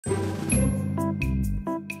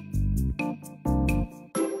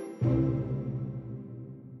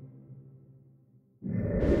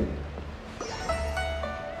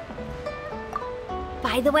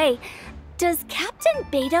By the way, does Captain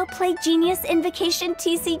Beidou play Genius Invocation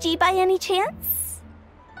TCG by any chance?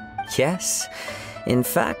 Yes. In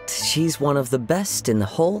fact, she's one of the best in the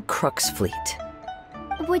whole Crux fleet.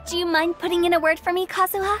 Would you mind putting in a word for me,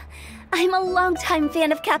 Kazuha? I'm a longtime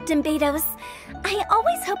fan of Captain Beidou's. I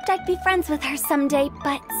always hoped I'd be friends with her someday,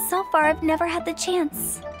 but so far I've never had the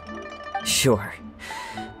chance. Sure.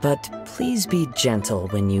 But please be gentle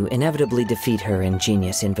when you inevitably defeat her in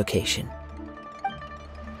Genius Invocation.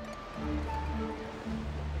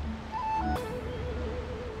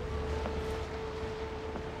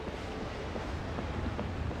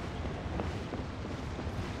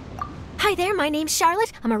 Hi there, my name's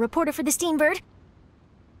Charlotte. I'm a reporter for the Steambird.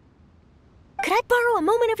 Could I borrow a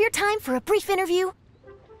moment of your time for a brief interview?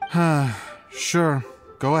 Sure.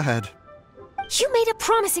 Go ahead. You made a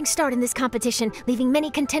promising start in this competition, leaving many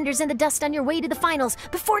contenders in the dust on your way to the finals,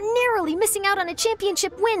 before narrowly missing out on a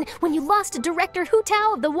championship win when you lost to Director Hu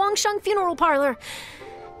Tao of the Wangsheng Funeral Parlor.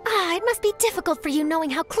 It must be difficult for you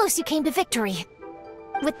knowing how close you came to victory.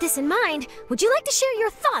 With this in mind, would you like to share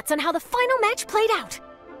your thoughts on how the final match played out?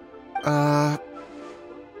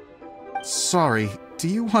 Sorry, do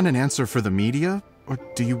you want an answer for the media, or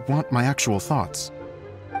do you want my actual thoughts?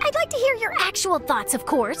 I'd like to hear your actual thoughts, of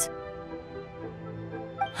course.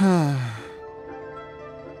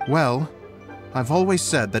 Well, I've always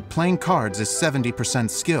said that playing cards is 70%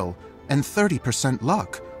 skill and 30%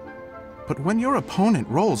 luck. But when your opponent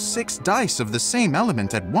rolls 6 dice of the same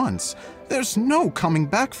element at once, there's no coming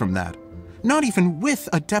back from that. Not even with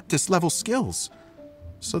Adeptus-level skills.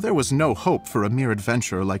 So there was no hope for a mere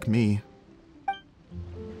adventurer like me.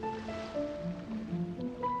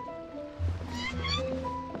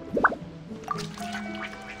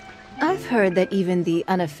 I've heard that even the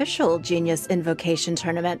unofficial Genius Invocation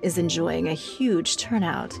tournament is enjoying a huge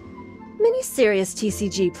turnout. Many serious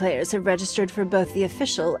TCG players have registered for both the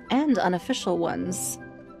official and unofficial ones.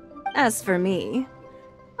 As for me,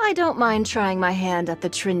 I don't mind trying my hand at the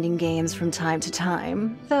trending games from time to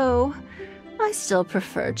time, though I still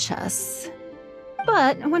prefer chess.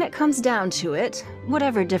 But when it comes down to it,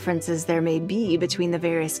 whatever differences there may be between the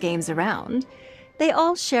various games around, they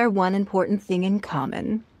all share one important thing in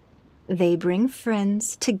common. They bring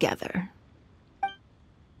friends together.